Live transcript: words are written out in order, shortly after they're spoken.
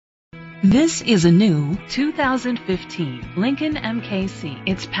This is a new 2015 Lincoln MKC.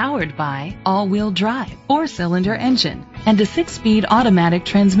 It's powered by all-wheel drive, 4-cylinder engine, and a 6-speed automatic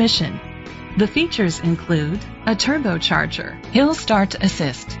transmission. The features include a turbocharger, hill start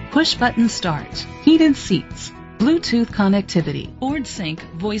assist, push-button start, heated seats, Bluetooth connectivity, Ford Sync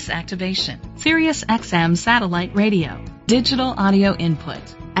voice activation, Sirius XM satellite radio, digital audio input,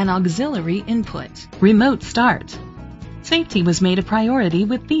 an auxiliary input, remote start. Safety was made a priority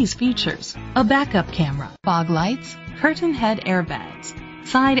with these features: a backup camera, fog lights, curtain head airbags,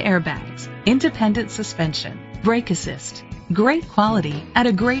 side airbags, independent suspension, brake assist. Great quality at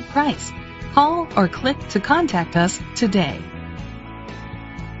a great price. Call or click to contact us today.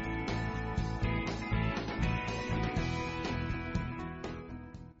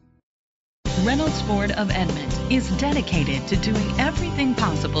 Reynolds Ford of Edmond is dedicated to doing everything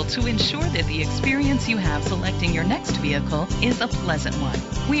possible to ensure that the experience you have selecting your next vehicle is a pleasant one.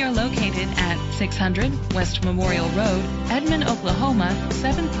 We are located at 600 West Memorial Road, Edmond, Oklahoma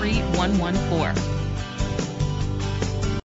 73114.